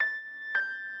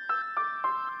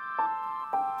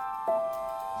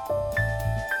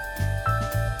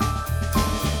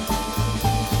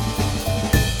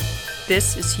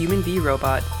This is Human v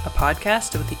Robot, a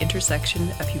podcast about the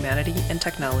intersection of humanity and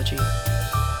technology.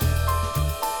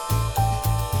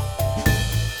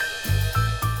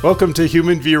 Welcome to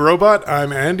Human v Robot.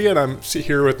 I'm Andy, and I'm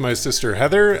here with my sister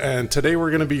Heather, and today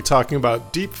we're going to be talking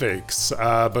about deepfakes.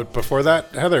 But before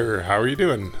that, Heather, how are you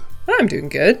doing? I'm doing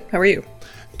good. How are you?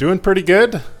 Doing pretty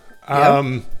good.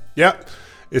 Yeah.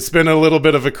 It's been a little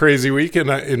bit of a crazy week, and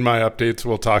in my updates,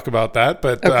 we'll talk about that.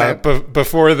 But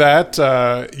before that,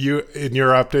 you in your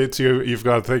updates, you've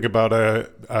got to think about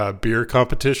a beer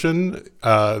competition.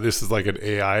 This is like an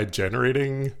AI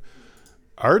generating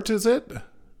art, is it?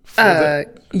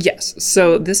 Yes.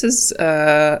 So this is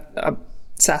a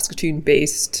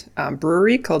Saskatoon-based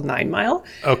brewery called 9 Mile.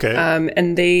 Okay.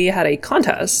 And they had a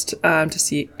contest to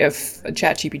see if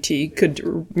ChatGPT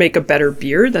could make a better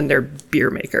beer than their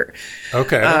beer maker.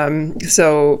 Okay.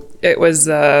 So it was,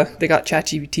 they got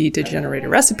ChatGPT to generate a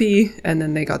recipe, and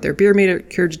then they got their beer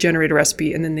maker to generate a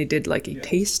recipe, and then they did like a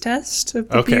taste test of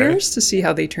the beers to see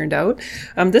how they turned out.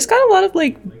 This got a lot of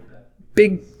like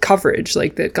big coverage,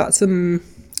 like that got some,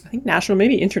 I think national,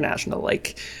 maybe international,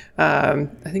 like I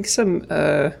think some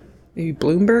maybe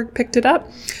Bloomberg picked it up.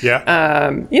 Yeah.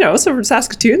 So for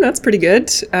Saskatoon, that's pretty good.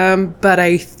 But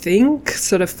I think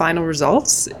sort of final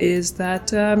results is that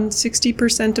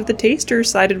 60% of the tasters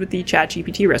sided with the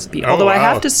ChatGPT recipe. Although I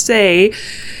have to say,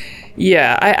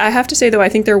 I have to say though, I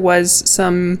think there was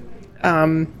some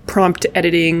prompt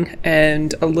editing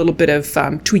and a little bit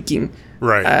of tweaking.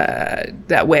 Right.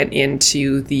 That went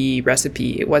into the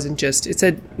recipe. It wasn't just, it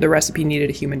said the recipe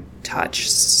needed a human touch.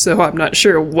 So I'm not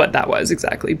sure what that was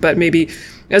exactly. But maybe,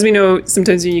 as we know,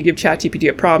 sometimes when you give ChatGPT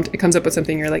a prompt, it comes up with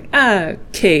something you're like,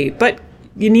 okay, but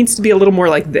it needs to be a little more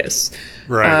like this.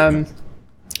 Right.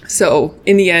 So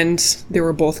in the end, they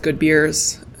were both good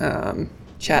beers.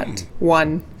 Chat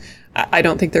won. I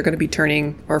don't think they're going to be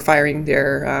turning or firing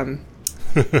their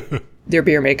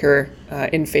beer maker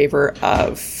in favor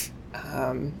of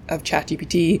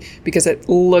ChatGPT, because it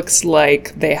looks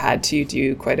like they had to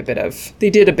do they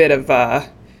did a bit of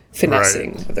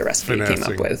finessing of the recipe they came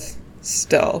up with.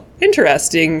 Still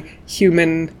interesting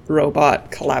human-robot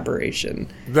collaboration.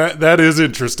 That is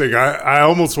interesting. I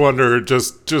almost wonder,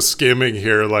 just skimming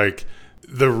here, like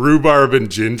the rhubarb and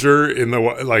ginger in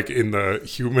the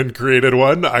human created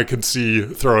one, I can see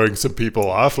throwing some people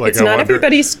off. Like, it's not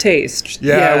everybody's taste.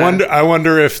 Yeah, I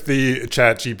wonder if the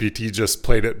ChatGPT just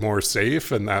played it more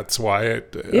safe, and that's why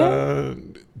it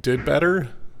did better.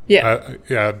 Yeah,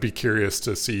 I'd be curious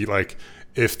to see like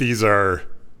if these are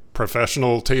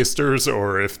professional tasters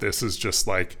or if this is just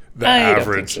like the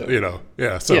average. Don't think so.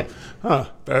 Yeah. So,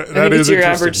 that is your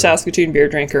average Saskatoon beer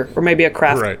drinker, or maybe a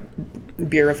craft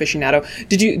beer aficionado.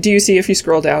 Do you see, if you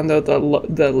scroll down though,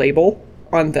 the label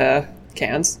on the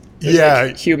cans? There's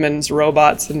like humans,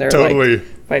 robots, and they're totally like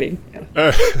fighting.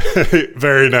 Yeah.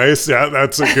 Very nice. Yeah,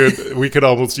 that's a good. We could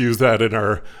almost use that in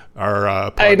our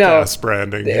podcast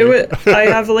branding. I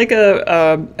have like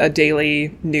a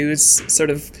daily news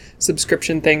sort of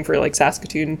subscription thing for like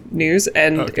Saskatoon news,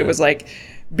 and it was like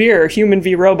beer, human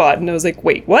v robot, and I was like,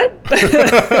 wait, what?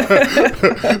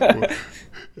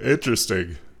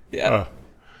 Interesting. Yeah.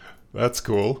 That's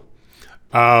cool.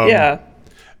 And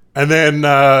then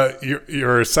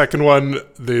your second one,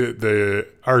 the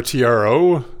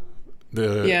RTRO,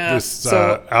 this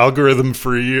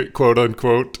algorithm-free,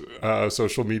 quote-unquote,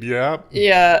 social media app.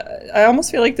 Yeah, I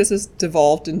almost feel like this has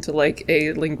devolved into like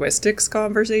a linguistics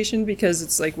conversation, because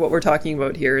it's like what we're talking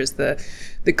about here is the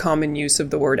common use of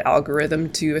the word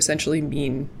algorithm to essentially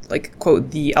mean like,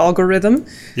 quote, the algorithm.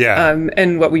 Yeah.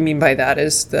 And what we mean by that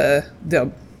is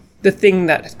the thing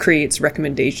that creates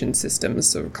recommendation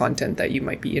systems or content that you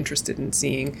might be interested in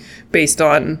seeing based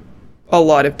on a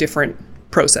lot of different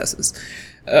processes.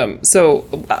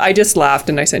 So I just laughed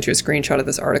and I sent you a screenshot of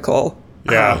this article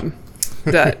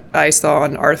that I saw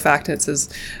on Artifact, and it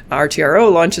says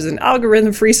RTRO launches an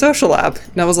algorithm-free social app.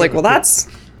 And I was like, well, that's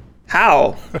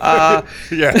how?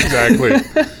 Yeah, exactly.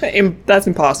 That's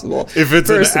impossible. If it's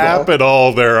an app at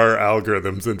all, there are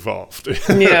algorithms involved.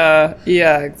 Yeah,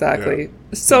 exactly. Yeah.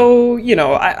 So,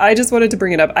 I just wanted to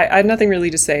bring it up. I had nothing really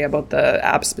to say about the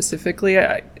app specifically.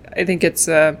 I think it's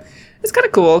kind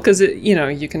of cool because,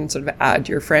 you can sort of add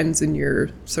your friends in your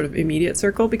sort of immediate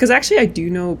circle. Because actually, I do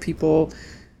know people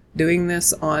doing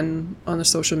this on the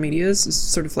social medias, is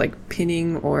sort of like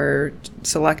pinning or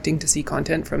selecting to see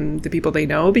content from the people they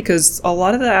know, because a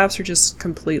lot of the apps are just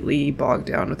completely bogged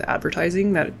down with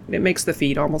advertising that it makes the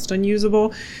feed almost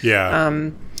unusable. Yeah.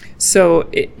 So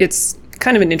it's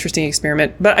kind of an interesting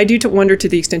experiment, but I do wonder to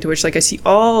the extent to which, like, I see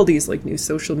all these like new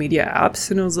social media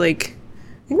apps, and I was like,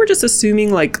 I think we're just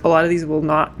assuming like a lot of these will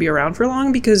not be around for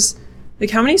long, because like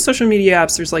how many social media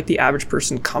apps there's like the average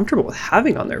person comfortable with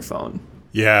having on their phone.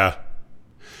 Yeah.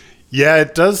 Yeah,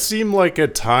 it does seem like a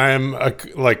time,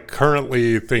 like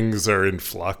currently things are in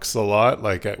flux a lot,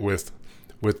 like with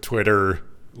Twitter,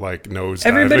 like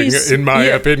nosediving, in my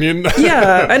opinion.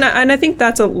 Yeah, and I think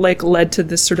that's like led to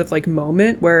this sort of like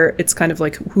moment where it's kind of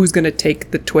like who's going to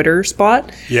take the Twitter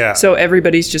spot. Yeah. So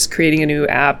everybody's just creating a new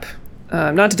app,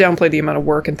 not to downplay the amount of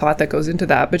work and thought that goes into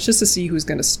that, but just to see who's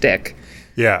going to stick.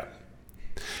 Yeah.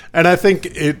 And I think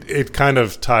it kind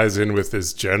of ties in with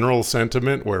this general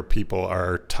sentiment where people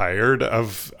are tired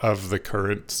of the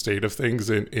current state of things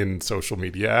in social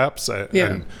media apps.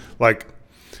 And like,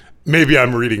 maybe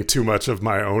I'm reading too much of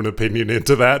my own opinion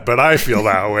into that, but I feel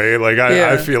that way. Like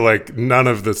I feel like none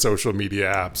of the social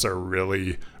media apps are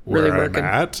really where I'm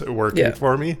at working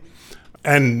for me.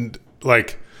 And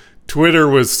like Twitter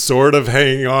was sort of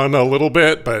hanging on a little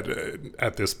bit, but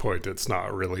at this point it's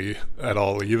not really at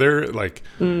all either. Like,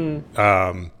 and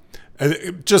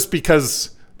just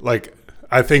because like,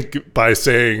 I think by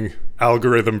saying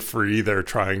algorithm free, they're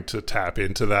trying to tap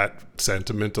into that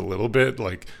sentiment a little bit,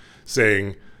 like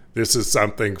saying this is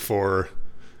something for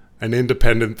an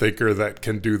independent thinker that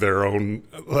can do their own,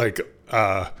 like,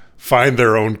 find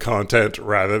their own content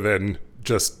rather than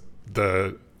just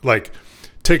like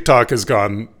TikTok has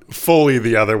gone fully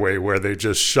the other way where they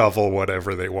just shovel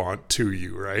whatever they want to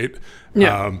you, right?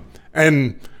 Yeah.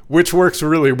 And which works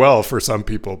really well for some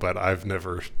people, but I've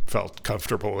never felt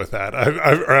comfortable with that.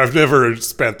 I've never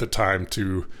spent the time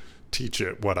to teach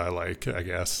it what I like, I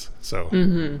guess. So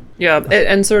yeah,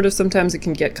 and sort of sometimes it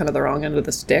can get kind of the wrong end of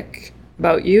the stick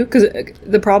about you, because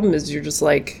the problem is you're just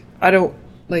like, I don't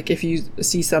like, if you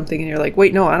see something and you're like,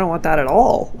 wait, no, I don't want that at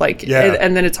all, like,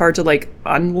 and then it's hard to like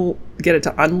get it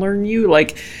to unlearn you,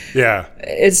 like,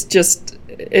 it's just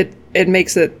it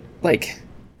makes it like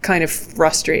kind of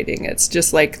frustrating. It's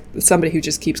just like somebody who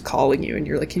just keeps calling you and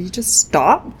you're like, can you just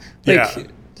stop, like,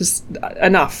 just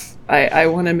enough. I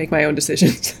want to make my own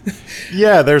decisions.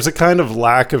 Yeah, there's a kind of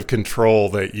lack of control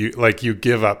that you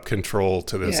give up control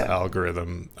to this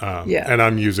algorithm. And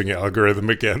I'm using algorithm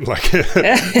again, like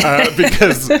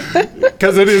because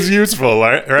it is useful,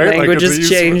 right? Language is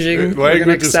changing.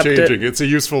 Language is changing. It's a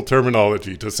useful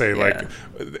terminology to say, like,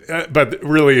 but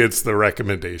really it's the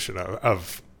recommendation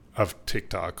of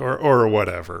TikTok or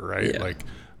whatever, right? Yeah. Like,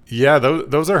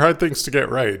 those are hard things to get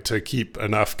right, to keep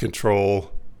enough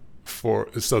control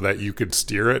so that you could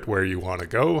steer it where you want to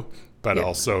go, but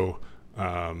also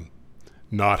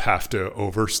not have to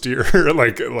oversteer.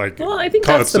 like well, I think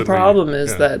that's the problem,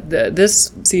 is that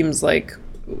this seems like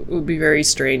would be very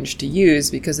strange to use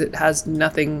because it has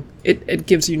nothing, it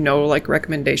gives you no like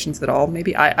recommendations at all.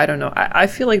 Maybe I don't know. I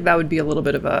feel like that would be a little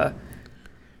bit of a,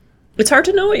 it's hard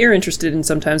to know what you're interested in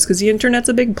sometimes because the internet's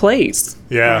a big place.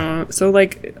 So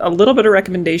like a little bit of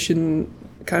recommendation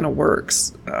kind of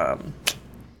works.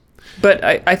 But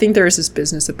I think there is this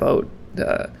business about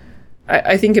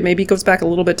I think it maybe goes back a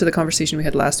little bit to the conversation we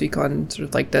had last week on sort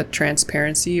of like the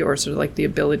transparency, or sort of like the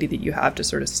ability that you have to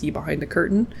sort of see behind the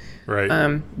curtain.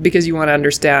 Right. Because you want to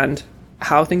understand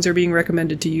how things are being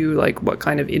recommended to you, like what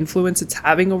kind of influence it's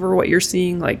having over what you're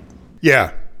seeing, like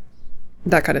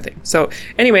that kind of thing. So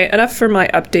anyway, enough for my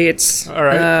updates. All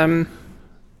right.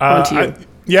 On to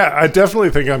you. I definitely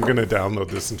think I'm going to download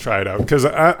this and try it out because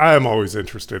I am always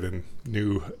interested in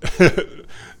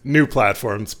new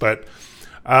platforms. But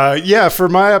for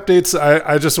my updates,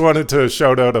 I just wanted to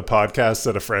shout out a podcast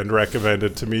that a friend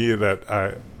recommended to me that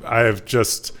I have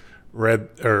just read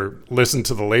or listened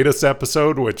to the latest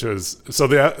episode, which is, so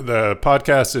the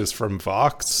podcast is from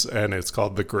Vox and it's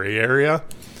called The Gray Area.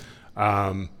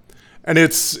 And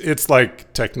it's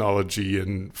like technology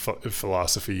and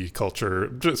philosophy, culture,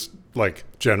 just like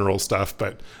general stuff.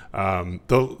 But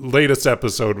the latest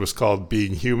episode was called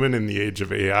Being Human in the Age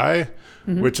of AI,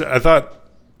 which I thought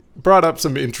brought up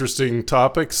some interesting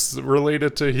topics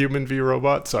related to human v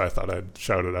robot. So I thought I'd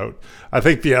shout it out. I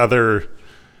think the other,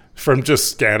 from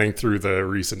just scanning through the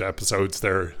recent episodes,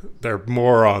 they're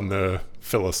more on the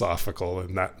philosophical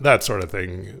and that sort of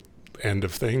thing end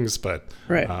of things. But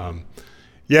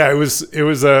it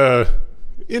was a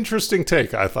interesting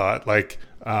take, I thought. Like,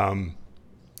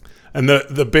 and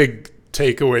the big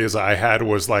takeaways I had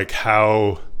was like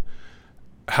how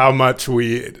much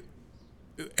we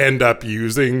end up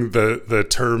using the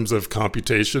terms of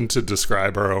computation to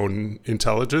describe our own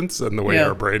intelligence and the way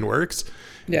our brain works.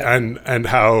 And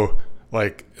how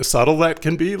like subtle that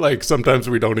can be. Like sometimes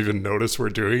we don't even notice we're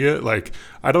doing it. Like,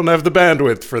 I don't have the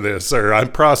bandwidth for this, or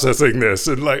I'm processing this.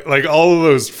 And like all of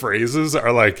those phrases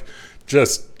are like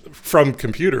just from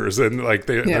computers, and like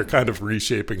they're kind of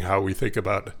reshaping how we think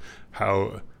about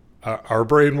how our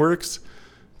brain works.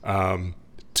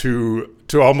 to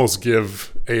almost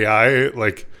give AI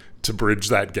like to bridge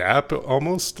that gap,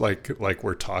 almost like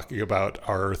we're talking about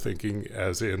our thinking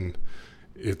as in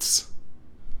it's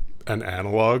an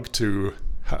analog to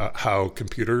how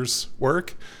computers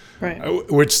work,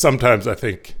 right? Which sometimes I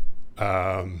think,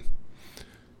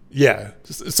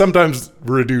 sometimes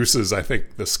reduces, I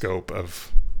think, the scope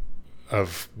of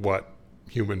what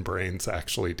human brains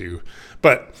actually do.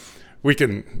 But we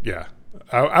can,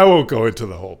 I won't go into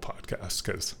the whole podcast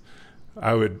because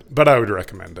I would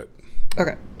recommend it.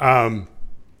 Okay. And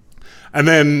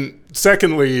then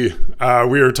secondly,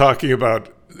 we were talking about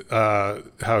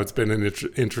how it's been an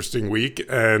interesting week,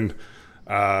 and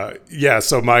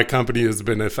so my company has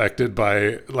been affected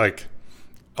by like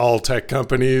all tech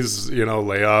companies.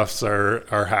 Layoffs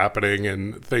are happening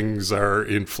and things are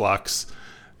in flux,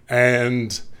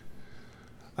 and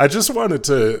I just wanted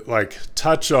to like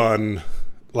touch on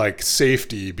like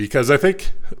safety, because I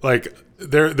think like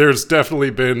there's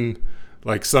definitely been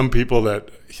like some people that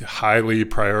highly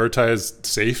prioritize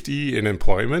safety in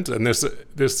employment, and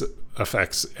this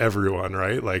affects everyone,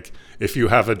 right? Like if you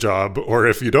have a job or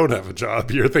if you don't have a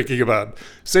job, you're thinking about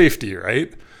safety,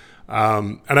 right?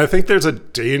 And I think there's a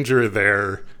danger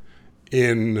there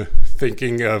in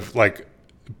thinking of like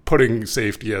putting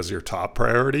safety as your top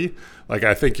priority. Like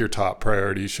I think your top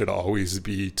priority should always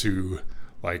be to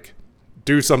like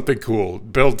do something cool,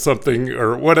 build something,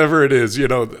 or whatever it is,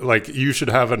 like you should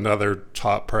have another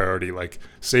top priority. Like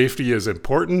safety is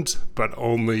important, but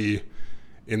only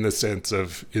in the sense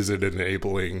of, is it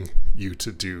enabling you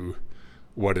to do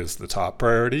what is the top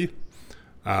priority?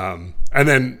 And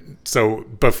then, so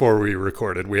before we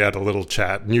recorded, we had a little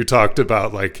chat, and you talked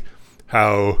about like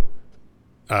how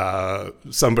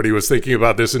somebody was thinking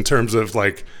about this in terms of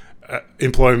like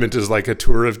employment is like a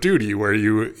tour of duty, where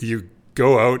you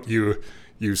go out,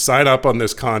 you sign up on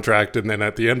this contract, and then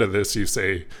at the end of this, you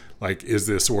say like, is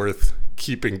this worth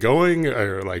keeping going,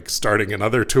 or like starting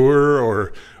another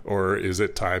tour, or is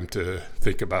it time to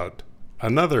think about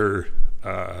another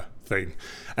thing?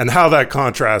 And how that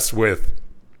contrasts with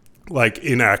like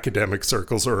in academic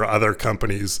circles or other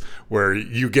companies where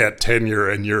you get tenure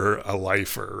and you're a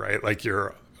lifer, right? Like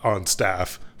you're on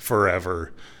staff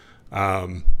forever.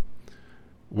 Where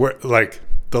like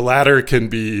the latter can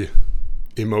be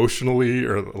emotionally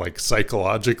or like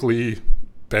psychologically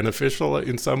beneficial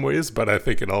in some ways, but I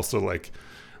think it also like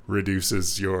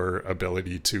reduces your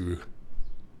ability to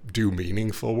do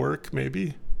meaningful work,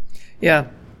 maybe. Yeah.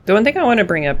 The one thing I want to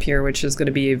bring up here, which is going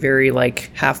to be a very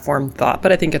like half-formed thought,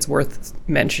 but I think it's worth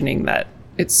mentioning that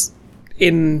it's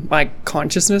in my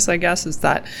consciousness, I guess, is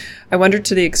that I wonder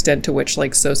to the extent to which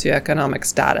like socioeconomic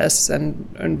status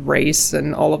and race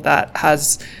and all of that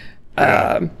has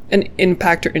an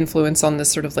impact or influence on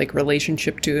this sort of like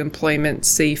relationship to employment,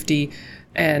 safety,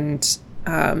 and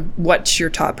what's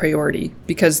your top priority.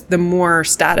 Because the more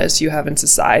status you have in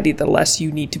society, the less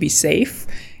you need to be safe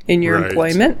in your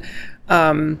employment.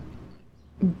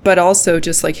 But also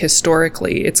just like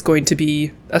historically, it's going to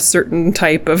be a certain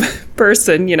type of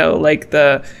person, like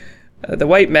the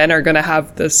white men are going to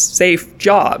have the safe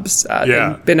jobs.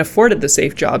 They've been afforded the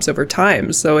safe jobs over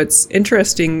time. So it's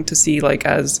interesting to see like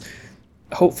as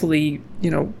hopefully,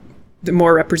 the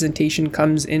more representation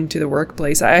comes into the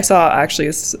workplace. I saw actually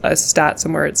a stat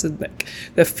somewhere. It said like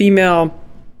the female,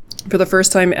 for the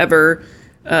first time ever,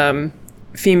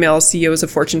 female CEOs of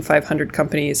Fortune 500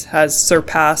 companies has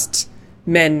surpassed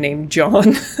men named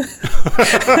John.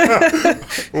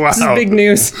 Wow. This is big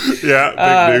news.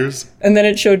 Yeah, big news. And then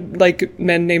it showed like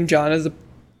men named John as a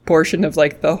portion of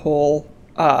like the whole,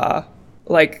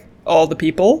 like all the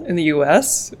people in the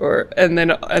US, and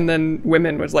then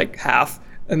women was like half,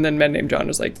 and then men named John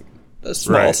was like a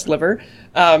small sliver.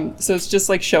 So it's just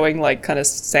like showing like kind of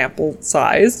sample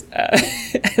size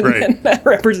and then that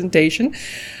representation.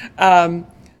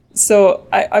 So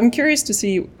I'm curious to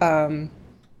see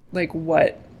like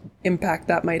what impact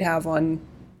that might have on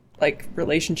like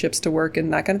relationships to work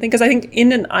and that kind of thing. Because I think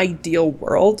in an ideal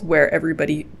world where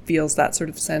everybody feels that sort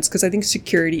of sense, because I think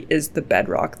security is the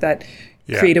bedrock that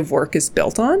creative work is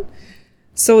built on.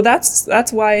 So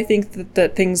that's why I think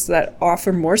that things that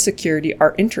offer more security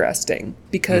are interesting,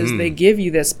 because they give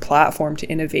you this platform to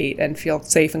innovate and feel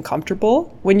safe and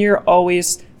comfortable when you're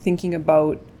always thinking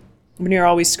about, when you're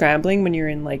always scrambling, when you're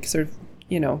in like sort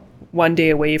of, one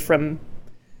day away from,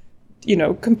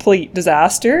 complete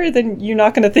disaster, then you're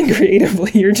not going to think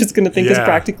creatively. You're just going to think as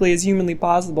practically as humanly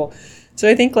possible. So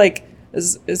I think like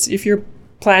as if you're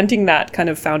planting that kind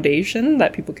of foundation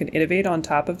that people can innovate on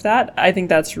top of that, I think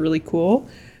that's really cool.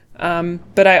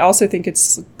 But I also think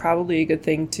it's probably a good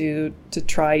thing to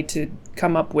try to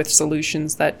come up with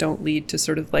solutions that don't lead to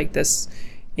sort of like this,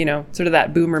 sort of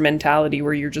that boomer mentality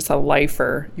where you're just a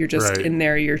lifer. You're just in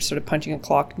there, you're sort of punching a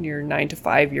clock in your 9 to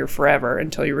 5 year forever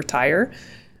until you retire.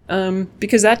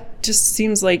 Because that just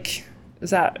seems like,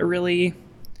 is that a really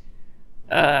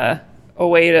a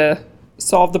way to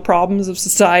solve the problems of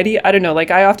society? I don't know.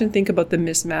 Like, I often think about the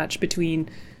mismatch between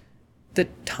the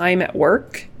time at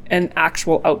work and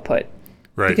actual output.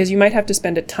 Right. Because you might have to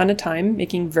spend a ton of time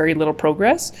making very little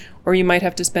progress, or you might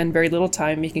have to spend very little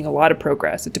time making a lot of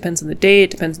progress. It depends on the day, it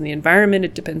depends on the environment,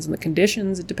 it depends on the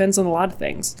conditions, it depends on a lot of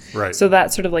things. Right. So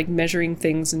that sort of like measuring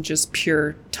things in just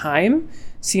pure time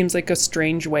seems like a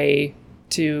strange way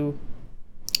to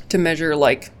measure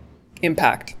like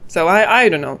impact. So I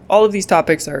don't know. All of these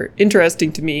topics are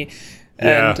interesting to me,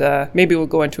 and maybe we'll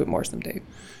go into it more someday.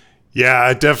 Yeah,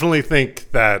 I definitely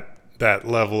think that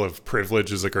level of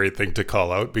privilege is a great thing to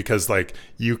call out, because like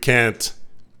you can't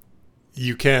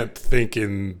think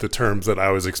in the terms that I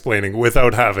was explaining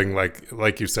without having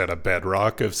like you said, a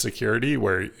bedrock of security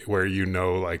where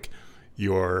like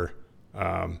you're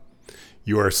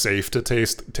safe to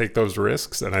take those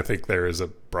risks. And I think there is a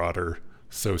broader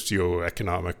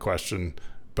socioeconomic question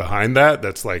behind that.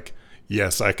 That's like,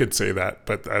 yes, I could say that,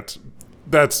 but that's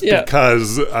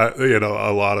because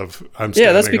a lot of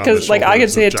that's because like I could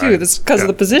say it too. This is because of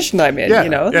the position I'm in.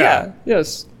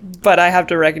 Yes, but I have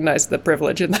to recognize the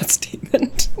privilege in that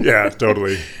statement. Yeah,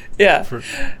 totally.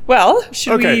 Well,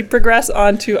 should we progress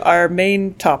on to our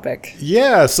main topic?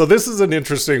 Yeah, so this is an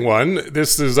interesting one.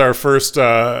 This is our first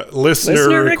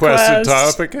listener requested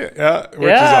topic,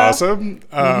 which is awesome.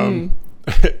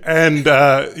 And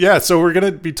so we're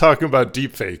going to be talking about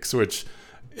deepfakes, which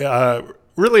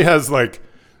really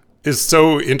is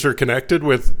so interconnected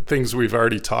with things we've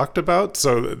already talked about.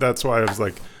 So that's why I was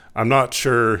like, I'm not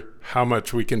sure how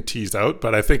much we can tease out,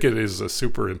 but I think it is a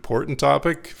super important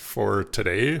topic for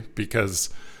today, because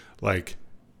like,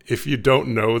 if you don't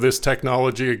know this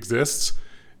technology exists,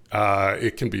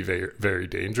 it can be very, very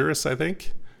dangerous, I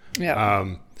think. Yeah.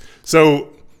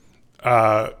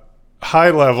 High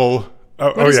level.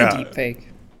 What is a deepfake?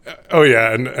 Oh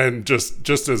yeah, and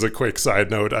just as a quick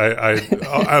side note,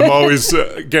 I'm always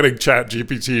getting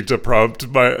ChatGPT to prompt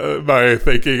my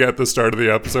thinking at the start of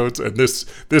the episodes, and this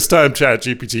time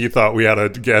ChatGPT thought we had a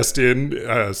guest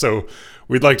in, so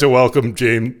we'd like to welcome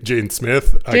Jane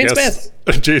Smith.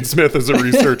 Jane Smith is a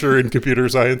researcher in computer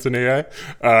science and AI.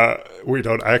 We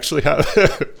don't actually have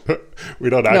a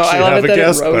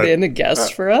guest. Wrote in a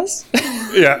guest for us.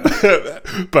 Yeah,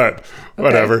 but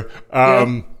whatever.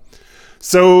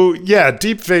 So yeah,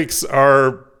 deepfakes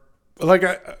are like,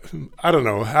 I don't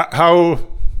know how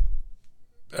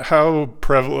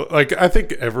prevalent. Like, I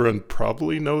think everyone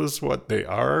probably knows what they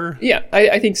are. Yeah,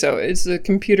 I think so. It's a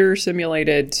computer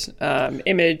simulated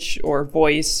image or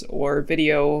voice or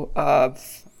video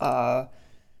of a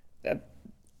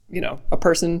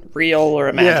person, real or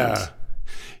imagined.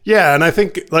 Yeah, and I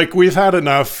think like we've had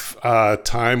enough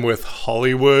time with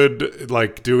Hollywood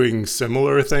like doing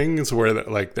similar things where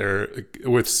like they're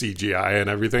with CGI and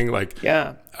everything that like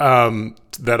I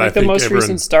think the most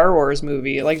recent Star Wars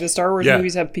movie, like the Star Wars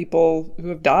movies have people who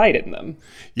have died in them.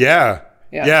 Yeah,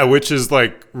 which is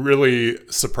like really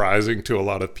surprising to a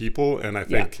lot of people, and I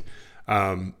think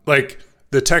like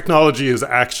the technology is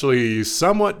actually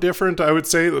somewhat different, I would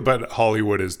say, but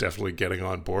Hollywood is definitely getting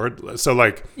on board. So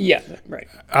like,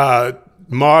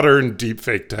 modern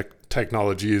deepfake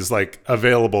technology is like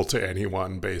available to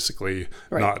anyone, basically,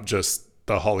 not just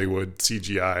the Hollywood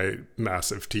CGI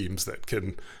massive teams that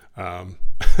can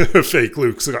fake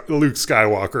Luke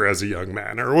Skywalker as a young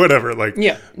man or whatever. Like,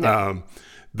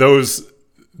 those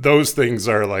things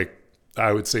are like,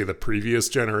 I would say, the previous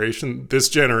generation. This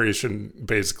generation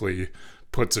basically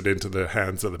puts it into the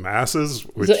hands of the masses.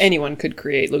 So anyone could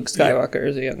create Luke Skywalker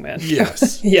as a young man.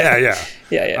 Yes. Yeah.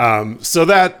 So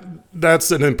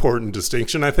that's an important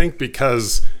distinction, I think,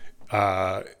 because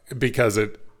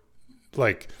it,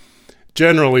 like,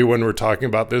 generally when we're talking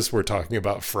about this, we're talking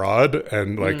about fraud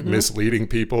and like misleading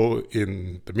people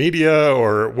in the media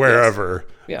or wherever.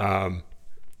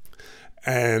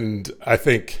 And I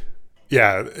think,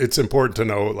 it's important to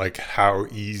know like how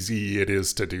easy it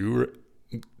is to do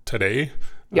today.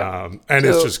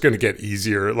 It's just going to get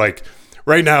easier. Like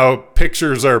right now,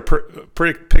 pictures are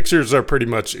pretty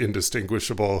much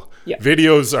indistinguishable.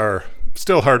 Videos are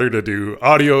still harder to do.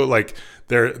 Audio, like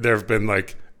there have been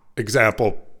like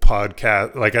example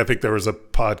podcast, like I think there was a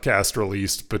podcast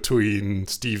released between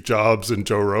Steve Jobs and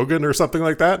Joe Rogan or something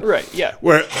like that. Right. Yeah.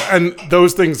 And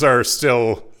those things are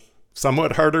still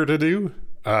somewhat harder to do.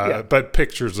 But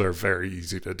pictures are very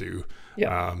easy to do.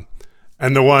 Yeah.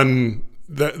 And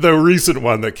the recent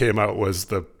one that came out was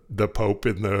the Pope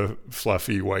in the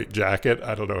fluffy white jacket.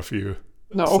 I don't know if you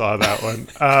saw that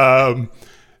one.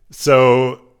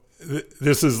 So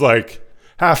this is like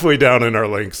halfway down in our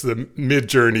links. The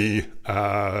Midjourney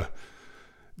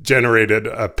generated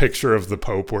a picture of the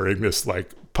Pope wearing this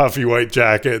like puffy white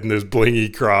jacket and this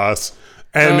blingy cross.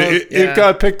 And it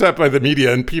got picked up by the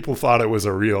media, and people thought it was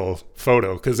a real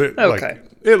photo because it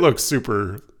looks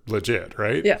super legit,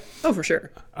 right? Yeah. Oh, for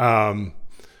sure.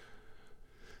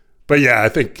 But yeah, I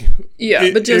think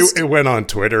it went on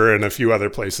Twitter and a few other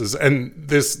places. And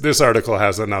this article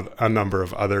has a number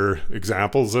of other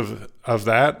examples of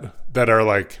that are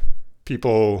like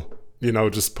people,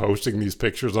 just posting these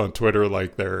pictures on Twitter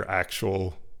like they're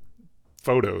actual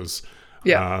photos.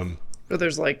 Yeah. But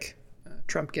there's like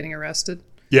Trump getting arrested.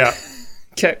 Yeah.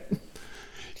 Okay.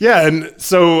 Yeah. And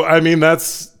so, I mean,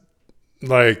 that's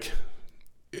like,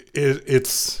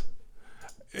 it's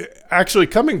actually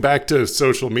coming back to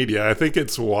social media. I think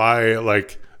it's why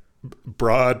like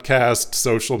broadcast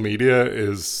social media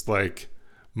is like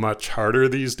much harder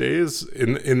these days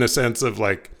in the sense of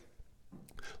like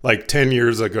 10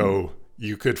 years ago,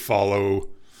 you could follow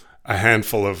a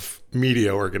handful of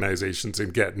media organizations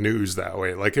and get news that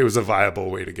way. Like it was a viable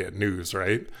way to get news,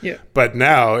 right? Yeah. But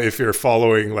now if you're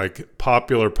following like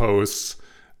popular posts,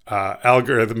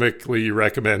 algorithmically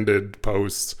recommended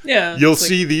posts, you'll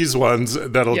see these ones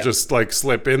that'll just like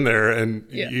slip in there, and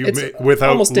without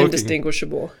almost looking,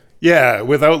 indistinguishable. Yeah,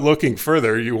 without looking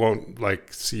further, you won't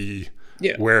like see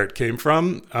where it came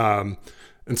from.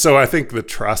 And so I think the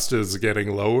trust is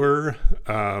getting lower.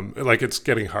 Like it's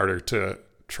getting harder to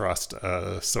trust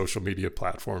a social media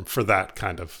platform for that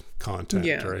kind of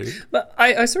content, right? But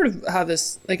I sort of have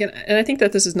this like, and I think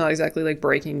that this is not exactly like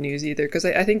breaking news either, because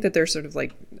I think that there's sort of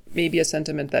like maybe a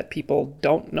sentiment that people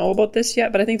don't know about this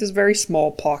yet, but I think there's a very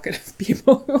small pocket of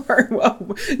people who are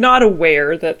not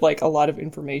aware that like a lot of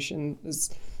information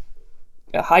is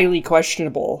highly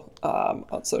questionable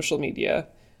on social media.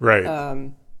 Right.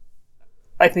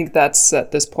 I think that's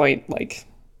at this point like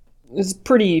is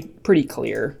pretty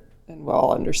clear and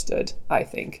well understood, I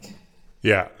think.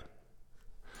 Yeah.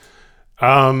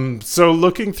 So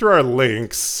looking through our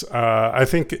links, I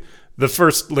think the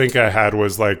first link I had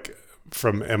was like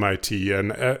from MIT,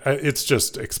 and it's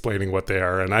just explaining what they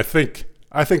are. And I think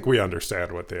we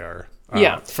understand what they are.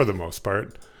 For the most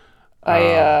part.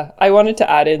 I wanted to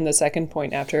add in the second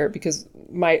point after, because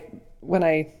when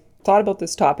I thought about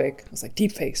this topic, I was like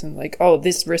deepfakes and like, oh,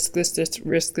 this risk, this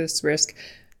risk, this risk.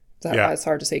 It's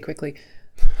hard to say quickly.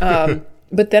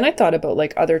 But then I thought about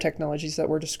like other technologies that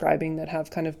we're describing that have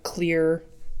kind of clear,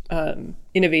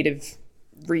 innovative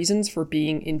reasons for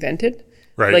being invented,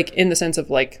 right? Like in the sense of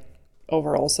like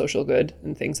overall social good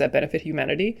and things that benefit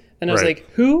humanity. And I was like,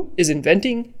 who is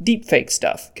inventing deepfake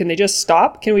stuff? Can they just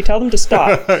stop? Can we tell them to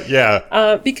stop?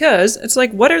 Because it's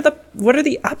like, what are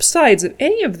the upsides of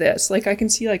any of this? Like I can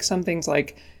see like some things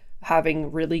like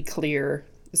having really clear,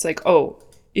 it's like, oh,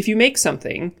 if you make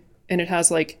something and it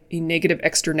has like a negative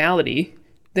externality,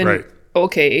 then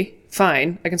okay,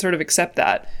 fine, I can sort of accept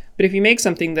that. But if you make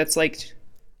something that's like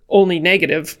only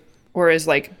negative or is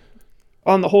like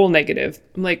on the whole negative,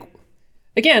 I'm like,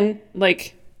 again,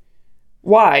 like,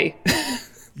 why?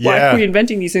 Why are we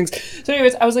inventing these things? So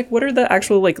anyways, I was like, what are the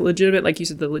actual like legitimate, like you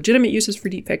said, the legitimate uses for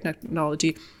deepfake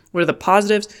technology? What are the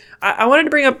positives? I wanted to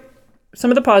bring up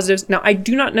some of the positives. Now, I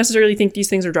do not necessarily think these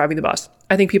things are driving the bus.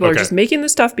 I think people are just making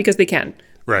this stuff because they can.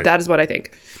 Right. That is what I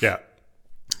think. Yeah.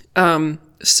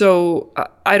 So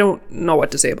I don't know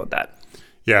what to say about that.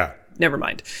 Yeah. Never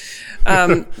mind.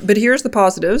 But here's the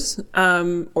positives,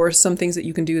 or some things that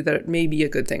you can do that may be a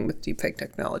good thing with deepfake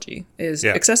technology is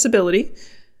accessibility.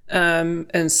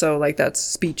 And so like that's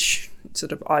speech,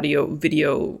 sort of audio,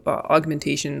 video,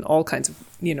 augmentation, all kinds of,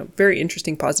 very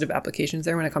interesting positive applications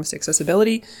there when it comes to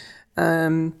accessibility.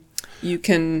 You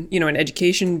can, in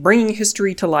education, bringing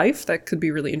history to life, that could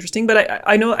be really interesting. But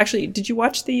I know, actually, did you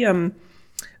watch the,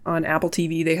 on Apple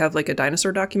TV, they have like a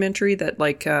dinosaur documentary that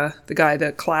like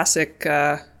the classic,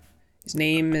 his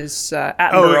name is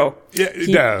Attenborough.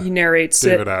 Oh, he narrates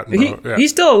David it. Attenborough,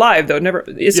 He's still alive though.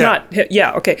 It's not.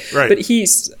 Yeah. Okay. Right. But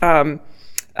he's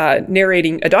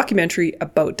narrating a documentary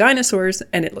about dinosaurs,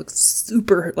 and it looks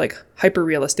super like hyper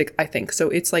realistic, I think. So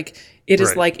it's like it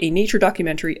is like a nature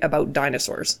documentary about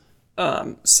dinosaurs.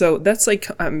 So that's like,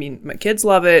 I mean, my kids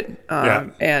love it,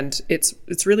 and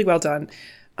it's really well done.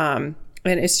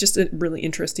 And it's just a really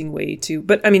interesting way to,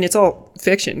 but I mean, it's all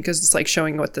fiction because it's like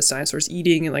showing what the dinosaur's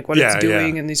eating and like what it's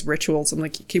doing and these rituals. I'm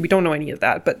like, okay, we don't know any of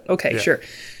that, but okay, sure.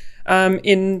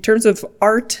 In terms of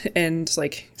art and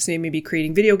like say maybe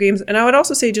creating video games, and I would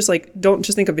also say just like don't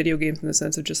just think of video games in the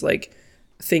sense of just like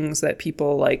things that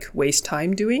people like waste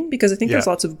time doing, because I think there's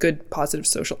lots of good positive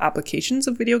social applications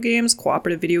of video games,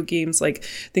 cooperative video games, like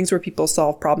things where people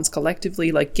solve problems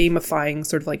collectively, like gamifying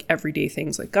sort of like everyday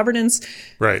things like governance,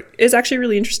 right, is actually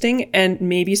really interesting. And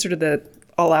maybe sort of the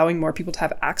allowing more people to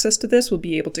have access to this will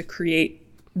be able to create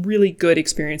really good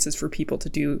experiences for people to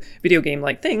do video game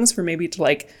like things, for maybe to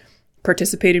like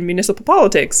participate in municipal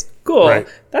politics. Cool. Right.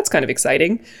 That's kind of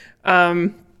exciting.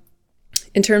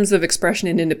 In terms of expression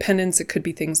and independence, it could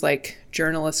be things like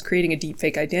journalists creating a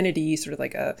deepfake identity, sort of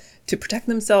like to protect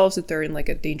themselves if they're in like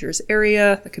a dangerous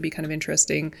area. That could be kind of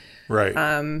interesting. Right.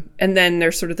 And then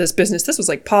there's sort of this business. This was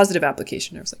like positive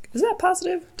application. I was like, is that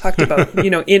positive? Talked about,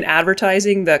 in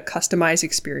advertising, the customized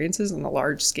experiences on a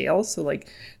large scale. So like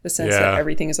the sense that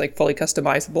everything is like fully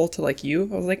customizable to like you.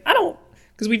 I was like,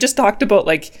 because we just talked about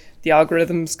like the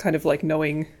algorithms kind of like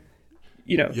knowing,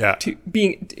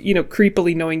 being,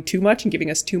 creepily knowing too much and giving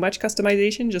us too much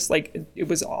customization, just like it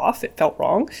was off. It felt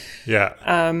wrong. Yeah.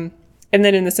 And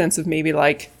then in the sense of maybe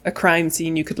like a crime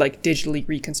scene, you could like digitally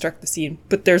reconstruct the scene,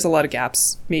 but there's a lot of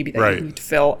gaps maybe that you need to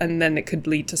fill. And then it could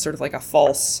lead to sort of like a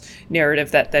false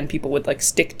narrative that then people would like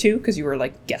stick to because you were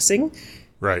like guessing.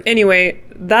 Right. Anyway,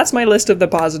 that's my list of the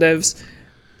positives.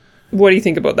 What do you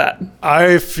think about that?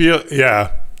 I feel,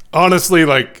 honestly,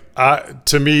 like,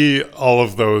 to me, all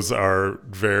of those are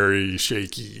very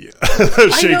shaky.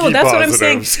 I know, that's what I'm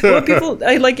saying. Well, people,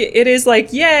 it is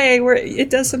like, yay, it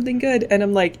does something good. And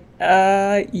I'm like,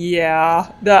 I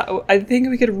think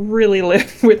we could really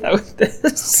live without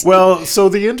this. Well, so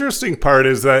the interesting part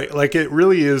is that, like, it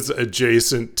really is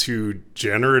adjacent to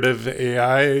generative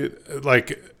AI,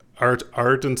 like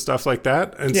art and stuff like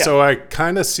that. And so I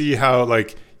kind of see how,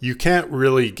 like, you can't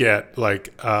really get,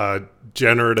 like,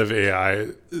 generative AI.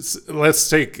 Let's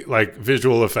take like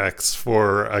visual effects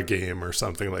for a game or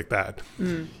something like that.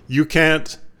 You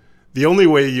can't, the only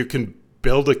way you can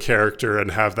build a character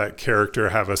and have that character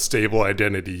have a stable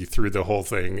identity through the whole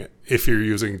thing, if you're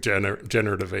using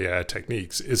generative AI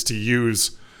techniques, is to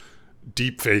use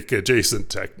deepfake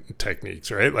adjacent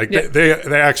techniques, right? Like they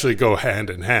actually go hand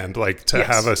in hand. Like to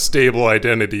have a stable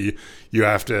identity, you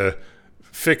have to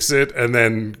fix it and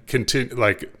then continue,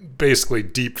 like basically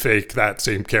deep fake that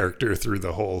same character through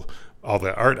all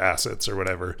the art assets or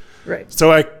whatever. Right.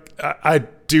 So I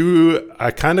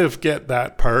kind of get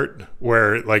that part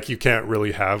where like you can't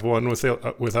really have one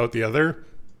without the other.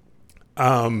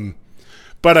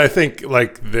 But I think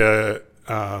like the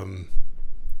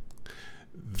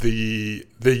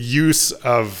use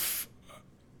of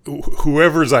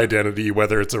whoever's identity,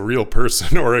 whether it's a real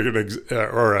person or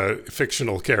a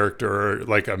fictional character or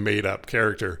like a made up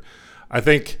character, I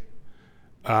think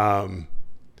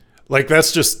like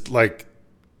that's just like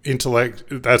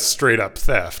that's straight up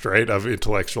theft, right, of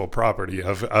intellectual property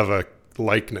of a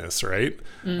likeness, right?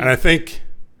 And I think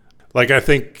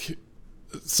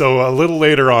so. A little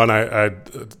later on, I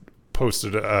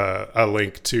posted a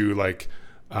link to like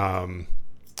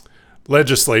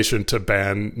legislation to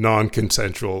ban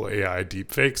non-consensual AI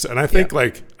deepfakes. And I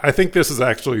think this is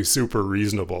actually super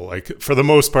reasonable. Like for the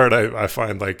most part, I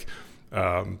find like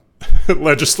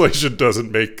legislation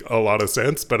doesn't make a lot of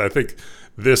sense, but I think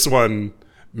this one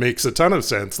makes a ton of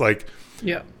sense. Like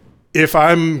if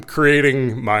I'm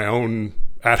creating my own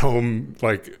at home,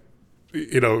 like,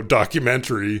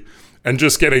 documentary and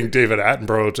just getting David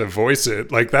Attenborough to voice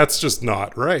it, like that's just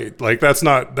not right. Like that's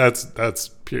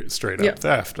straight up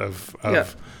theft of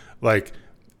like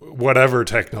whatever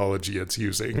technology it's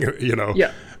using.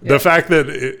 The fact that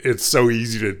it's so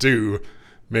easy to do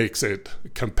makes it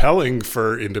compelling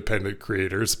for independent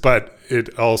creators, but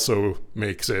it also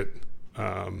makes it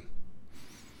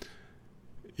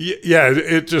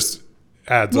it just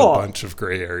adds a bunch of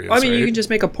gray areas. I mean, right? you can just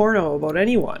make a porno about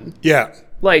anyone.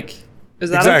 Like, is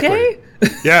that okay?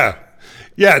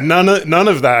 None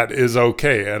of that is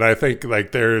okay. And I think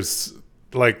like there's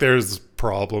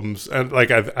problems, and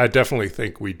like I definitely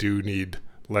think we do need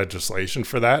legislation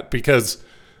for that, because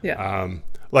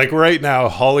like right now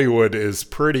Hollywood is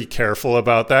pretty careful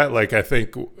about that. Like I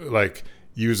think like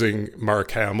using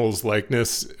Mark Hamill's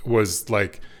likeness was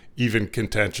like even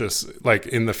contentious, like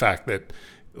in the fact that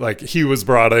like he was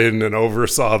brought in and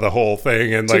oversaw the whole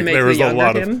thing, and like there was a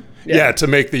lot of to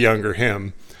make the younger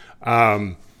him,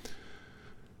 and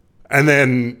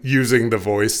then using the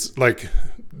voice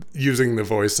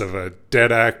of a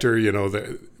dead actor.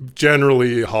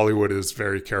 Generally Hollywood is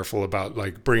very careful about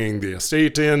like bringing the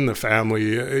estate in, the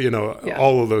family,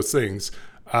 all of those things,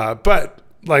 but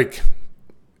like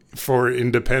for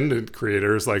independent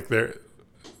creators, like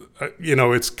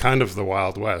it's kind of the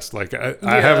Wild West. Like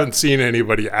I haven't seen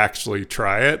anybody actually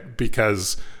try it,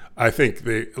 because I think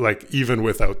they, like, even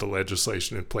without the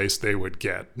legislation in place, they would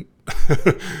get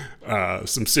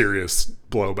some serious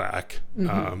blowback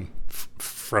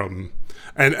from,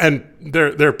 and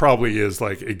there probably is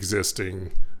like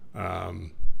existing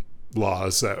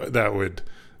laws that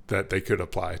they could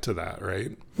apply to that,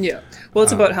 right? Yeah. Well,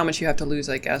 it's about how much you have to lose,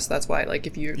 I guess. That's why, like,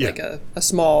 if you're like a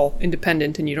small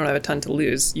independent and you don't have a ton to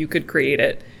lose, you could create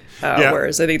it.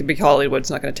 Whereas I think the big Hollywood's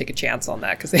not going to take a chance on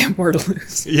that because they have more to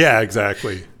lose. Yeah,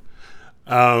 exactly.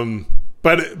 But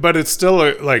it's still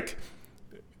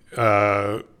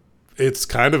it's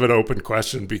kind of an open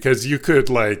question, because you could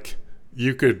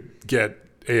get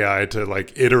AI to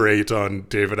like iterate on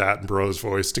David Attenborough's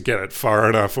voice to get it far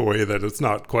enough away that it's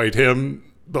not quite him.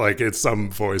 Like, it's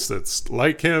some voice that's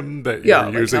like him that you're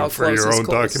using for your own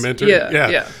documentary.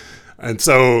 Yeah. And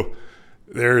so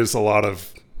there's a lot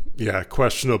of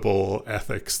questionable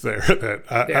ethics there that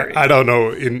I don't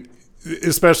know,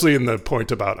 especially in the point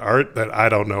about art, that I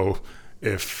don't know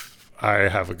if I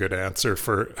have a good answer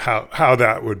for how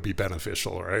that would be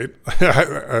beneficial, right?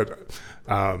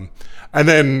 And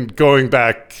then going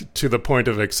back to the point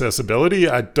of accessibility,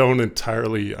 I don't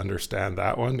entirely understand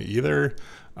that one either.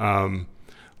 I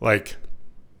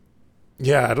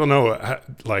don't know,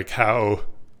 like how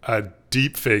a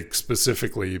deepfake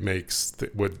specifically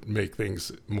would make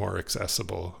things more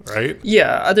accessible, right?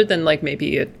 Yeah, other than like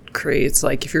maybe it creates,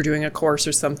 like, if you're doing a course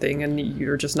or something and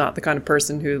you're just not the kind of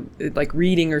person who, like,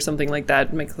 reading or something like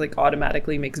that makes, like,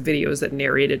 automatically makes videos that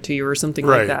narrate it to you or something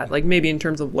like that. Like, maybe in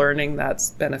terms of learning, that's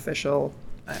beneficial.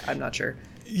 I'm not sure.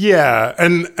 Yeah,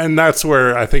 and that's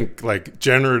where I think, like,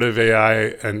 generative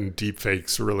AI and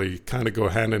deepfakes really kind of go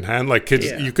hand in hand. Like,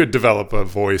 you could develop a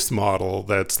voice model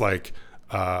that's like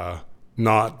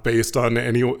not based on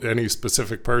any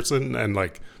specific person, and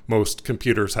like most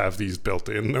computers have these built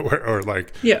in,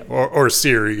 or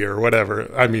Siri or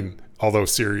whatever. I mean, although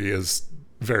Siri is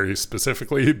very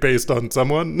specifically based on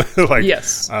someone, like,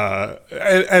 yes,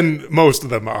 and most of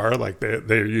them are like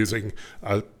they're using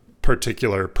a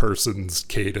particular person's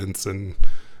cadence and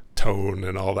tone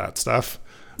and all that stuff.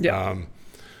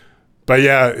 But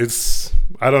yeah,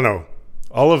 I don't know,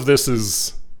 all of this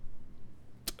is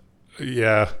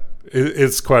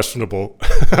it's questionable.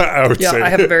 I would say. I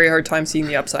have a very hard time seeing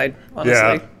the upside,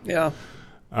 honestly.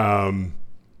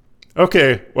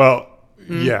 Okay, well,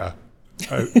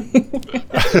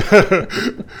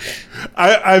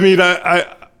 I mean,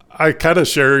 I kind of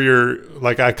share your,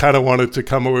 like, I kind of wanted to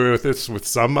come away with this with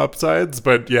some upsides,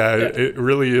 but it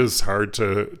really is hard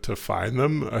to find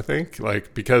them, I think,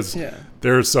 like, because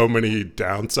there are so many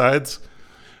downsides.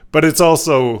 But it's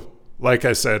also, like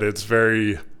I said, it's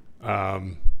very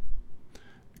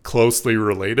closely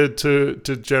related to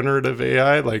generative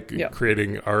AI, like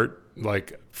creating art,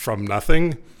 like, from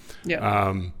nothing.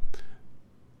 Like,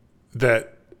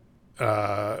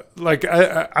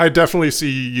 I definitely see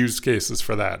use cases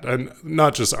for that, and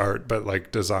not just art, but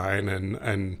like design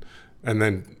and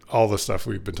then all the stuff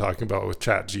we've been talking about with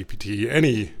ChatGPT.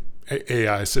 Any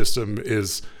AI system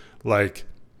is like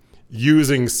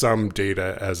using some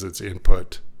data as its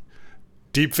input.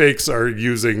 Deepfakes are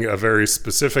using a very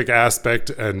specific aspect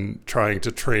and trying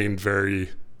to train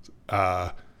very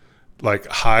like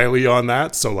highly on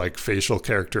that. So like facial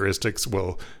characteristics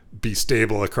will be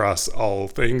stable across all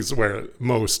things, where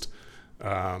most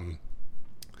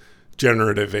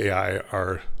generative AI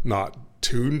are not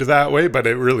tuned that way, but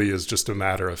it really is just a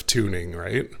matter of tuning,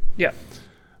 right? Yeah.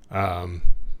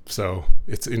 So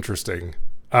it's interesting.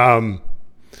 And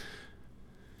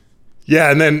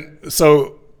then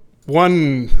so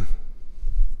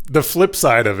the flip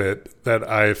side of it that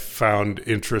I found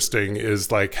interesting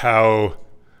is like how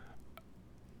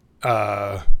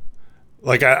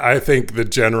like I think the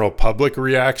general public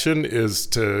reaction is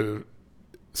to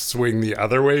swing the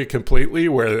other way completely,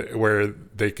 where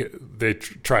they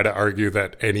try to argue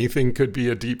that anything could be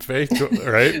a deep fake,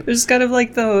 right? There's kind of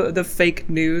like the fake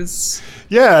news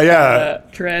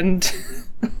trend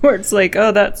where it's like,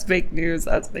 oh, that's fake news,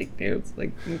 that's fake news.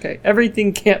 Like, okay,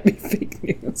 everything can't be fake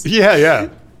news. Yeah.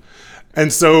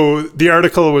 And so the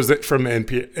article was from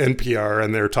NPR,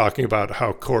 and they're talking about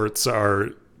how courts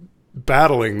are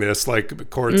battling this. Like,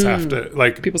 courts have to,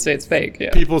 like, people say it's fake.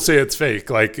 Yeah, people say it's fake.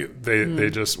 Like,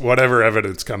 they just, whatever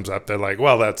evidence comes up, they're like,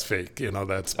 well, that's fake.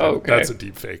 That's a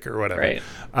deep fake or whatever. Right.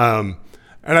 And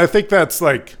I think that's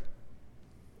like,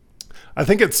 I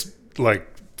think it's like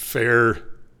fair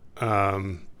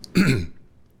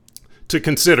to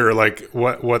consider like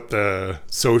what the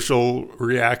social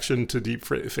reaction to deep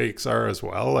fakes are as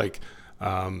well. Like,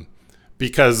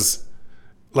 because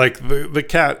like the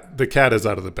cat is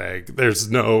out of the bag. There's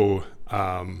no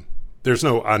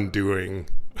undoing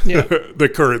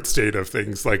the current state of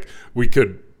things. Like we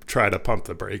could try to pump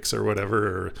the brakes or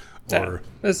whatever,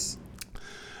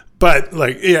 but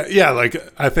like, like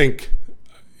I think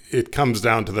it comes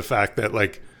down to the fact that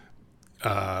like,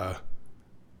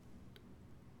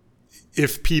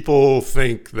 if people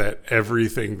think that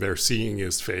everything they're seeing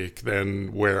is fake,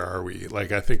 then where are we?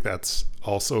 Like, I think that's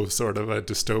also sort of a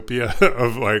dystopia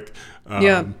of like,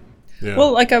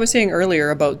 Well, like I was saying earlier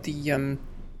about the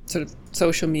sort of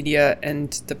social media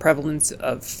and the prevalence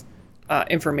of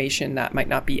information that might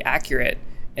not be accurate.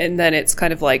 And then it's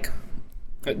kind of like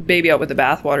baby out with the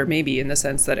bathwater, maybe, in the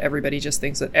sense that everybody just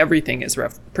thinks that everything is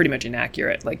pretty much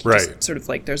inaccurate. Like, you just sort of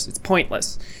like, it's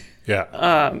pointless.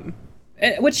 Yeah.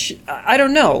 Which I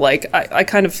don't know. Like,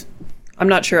 I'm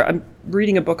not sure. I'm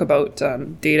reading a book about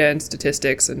data and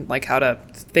statistics and like how to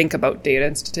think about data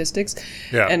and statistics.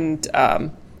 Yeah. And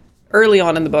early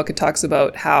on in the book, it talks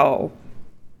about how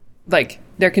like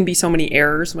there can be so many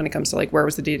errors when it comes to like where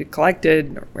was the data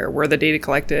collected, or where were the data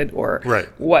collected, or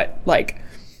what, like,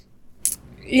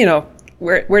 you know,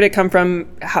 where did it come from?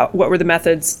 What were the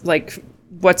methods? Like,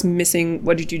 what's missing?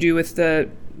 What did you do with the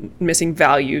missing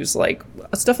values? Like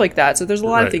stuff like that. So there's a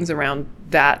lot of things around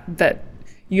that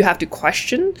you have to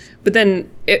question. But then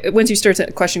once you start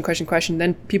to question,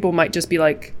 then people might just be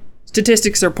like,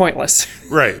 statistics are pointless.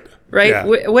 Right. Yeah.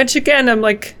 Which again, I'm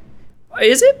like,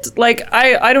 is it? Like,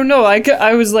 I don't know.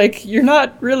 I was like, you're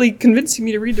not really convincing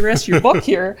me to read the rest of your book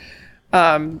here.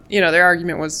 Their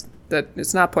argument was that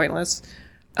it's not pointless.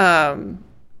 But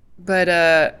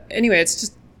anyway, it's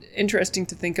just interesting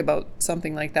to think about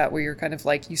something like that, where you're kind of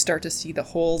like, you start to see the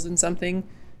holes in something.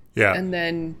 Yeah. And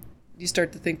then you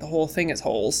start to think the whole thing is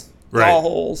holes. It's all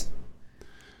holes.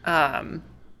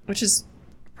 Which is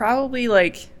probably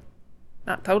like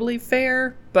not totally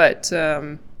fair, but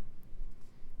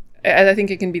I think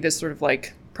it can be this sort of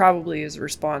like, probably as a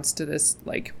response to this,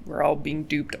 like, we're all being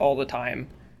duped all the time.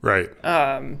 Right.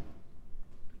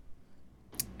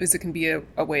 Is it can be a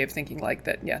way of thinking like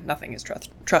that. Yeah, nothing is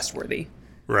trustworthy.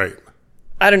 Right.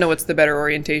 I don't know what's the better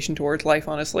orientation towards life,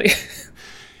 honestly.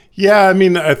 Yeah, I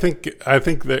mean, I think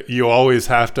that you always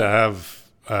have to have,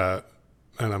 and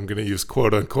I'm going to use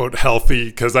quote unquote healthy,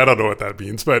 because I don't know what that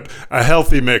means, but a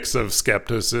healthy mix of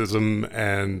skepticism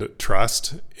and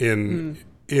trust in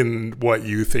what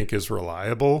you think is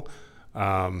reliable.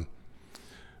 But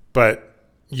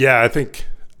yeah, I think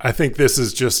this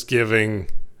is just giving,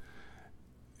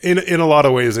 in a lot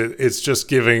of ways, it's just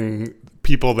giving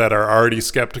people that are already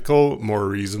skeptical more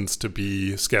reasons to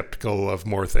be skeptical of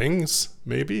more things,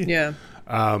 maybe. Yeah.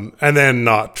 And then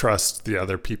not trust the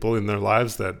other people in their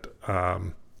lives that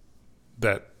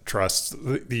trust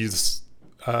these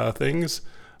things.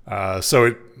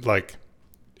 So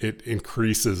it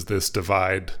increases this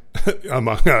divide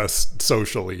among us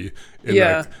socially.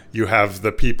 Like, you have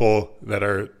the people that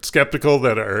are skeptical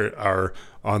that are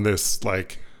on this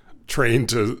like train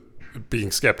to being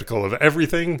skeptical of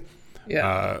everything.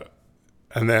 Yeah.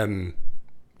 And then,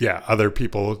 other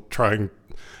people trying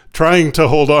to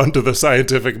hold on to the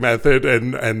scientific method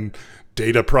and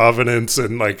data provenance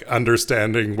and like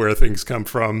understanding where things come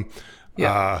from.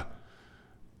 Yeah.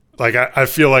 Like I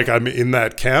feel like I'm in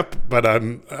that camp, but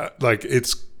I'm like,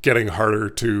 it's getting harder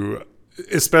to,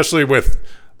 especially with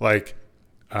like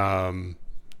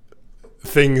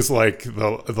things like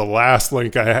the last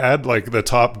link I had, like the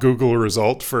top Google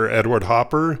result for Edward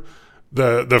Hopper.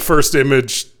 The first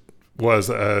image was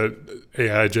a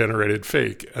AI generated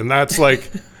fake, and that's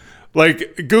like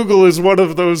like Google is one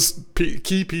of those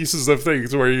key pieces of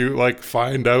things where you like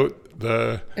find out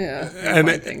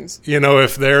things. You know,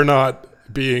 if they're not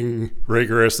being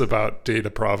rigorous about data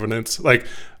provenance, like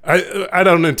I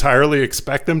don't entirely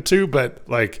expect them to, but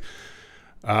like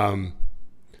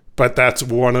but that's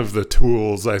one of the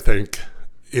tools I think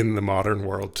in the modern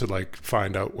world to like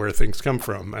find out where things come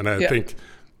from. And I think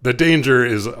the danger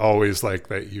is always like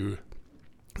that you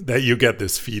get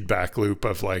this feedback loop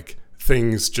of like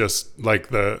things just like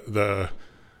the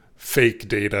fake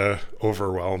data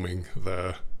overwhelming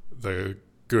the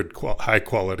good high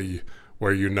quality,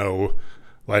 where you know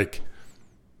like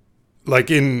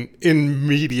in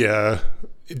media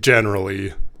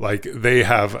generally, like they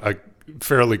have a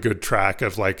fairly good track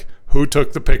of like who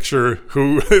took the picture,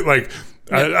 who like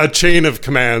a chain of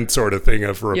command sort of thing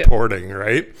of reporting,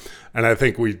 right? And I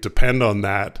think we depend on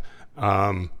that.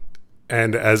 And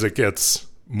as it gets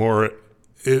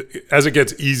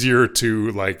easier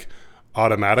to like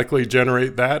automatically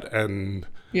generate that and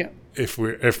Yeah. If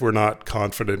we're not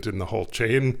confident in the whole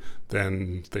chain,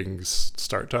 then things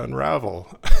start to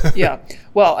unravel. Yeah.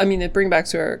 Well, I mean, it brings back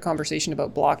to our conversation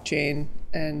about blockchain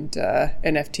and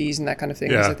NFTs and that kind of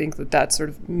thing. Yeah. I think that's sort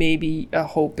of maybe a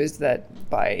hope is that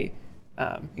by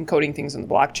encoding things in the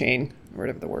blockchain, or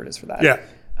whatever the word is for that,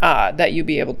 that you'll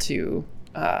be able to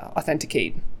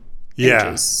authenticate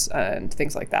images and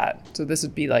things like that. So this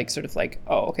would be like sort of like,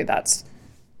 oh, okay, that's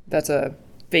a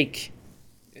fake.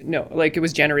 No, like it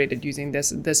was generated using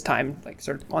this time, like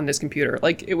sort of on this computer.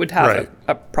 Like it would have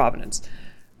a provenance.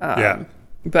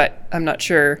 But I'm not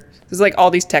sure. There's like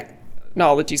all these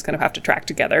technologies kind of have to track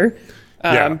together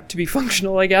to be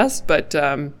functional, I guess. But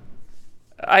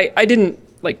I didn't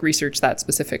like research that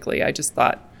specifically. I just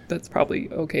thought that's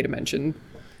probably okay to mention.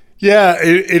 Yeah,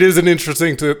 it is an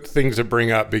interesting thing to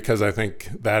bring up because I think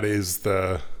that is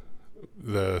the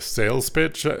sales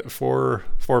pitch for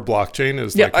blockchain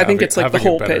is like I think it's like the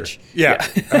whole pitch.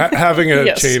 Having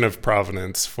a chain of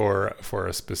provenance for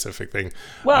a specific thing.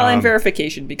 Well, and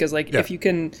verification, because like if you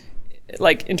can,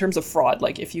 like in terms of fraud,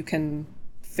 like if you can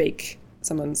fake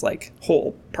someone's like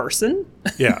whole person,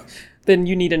 then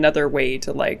you need another way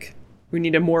to like, we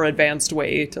need a more advanced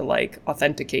way to like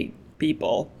authenticate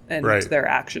people and their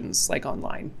actions like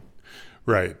online.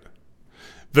 Right.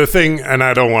 The thing, and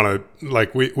I don't want to,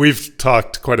 like, we've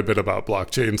talked quite a bit about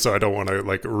blockchain, so I don't want to,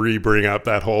 like, re-bring up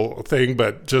that whole thing,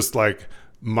 but just, like,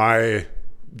 my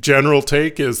general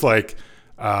take is, like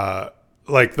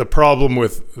the problem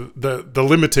with, the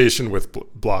limitation with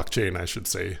blockchain, I should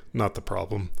say, not the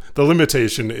problem. The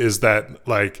limitation is that,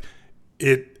 like,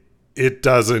 it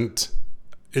doesn't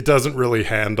really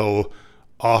handle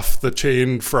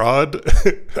off-the-chain fraud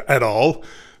at all.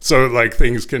 So like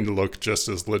things can look just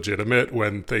as legitimate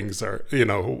when things are,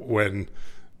 when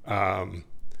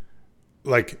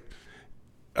like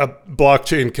a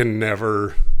blockchain can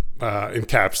never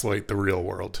encapsulate the real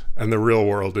world, and the real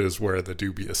world is where the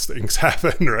dubious things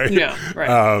happen, right? Yeah,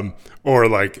 right. Or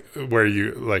like where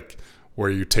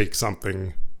you take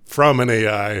something from an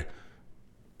AI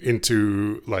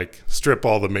into like strip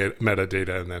all the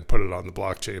metadata and then put it on the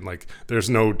blockchain. Like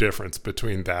there's no difference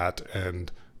between that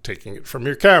and taking it from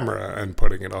your camera and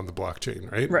putting it on the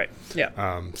blockchain, right? Right.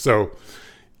 Yeah. So,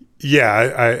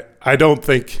 yeah, I don't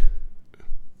think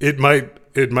it might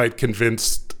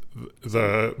convince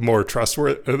the more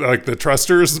trustworthy, like the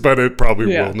trusters, but it probably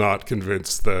will not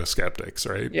convince the skeptics,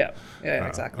 right? Yeah. Yeah.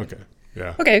 Exactly. Okay.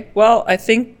 Yeah. Okay. Well, I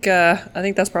think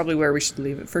that's probably where we should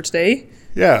leave it for today.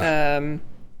 Yeah.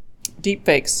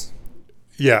 Deepfakes.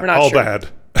 Yeah. We're not all sure. bad.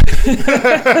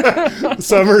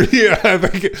 Summary, I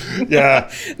think,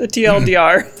 the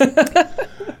TLDR.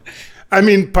 I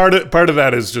mean, part of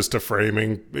that is just a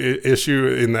framing issue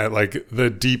in that, like, the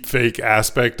deep fake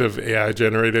aspect of AI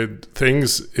generated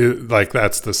things, like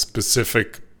that's the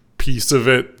specific piece of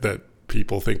it that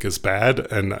people think is bad,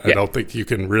 and I don't think you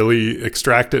can really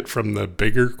extract it from the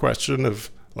bigger question of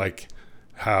like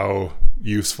how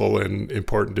useful and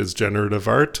important is generative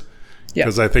art,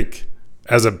 because I think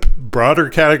as a broader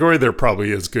category, there probably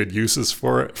is good uses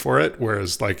for it.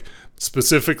 Whereas, like,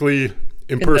 specifically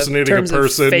impersonating a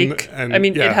person, and I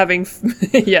mean, it having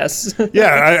yes,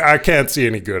 I can't see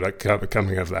any good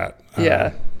coming of that.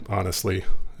 Honestly,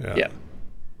 yeah.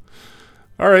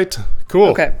 All right, cool.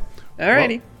 Okay,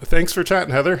 alrighty. Well, thanks for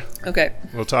chatting, Heather. Okay,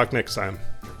 we'll talk next time.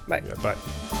 Bye. Yeah, bye.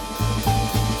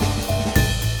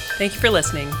 Thank you for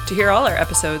listening. To hear all our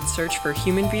episodes, search for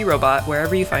Human v Robot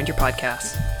wherever you find your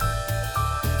podcasts.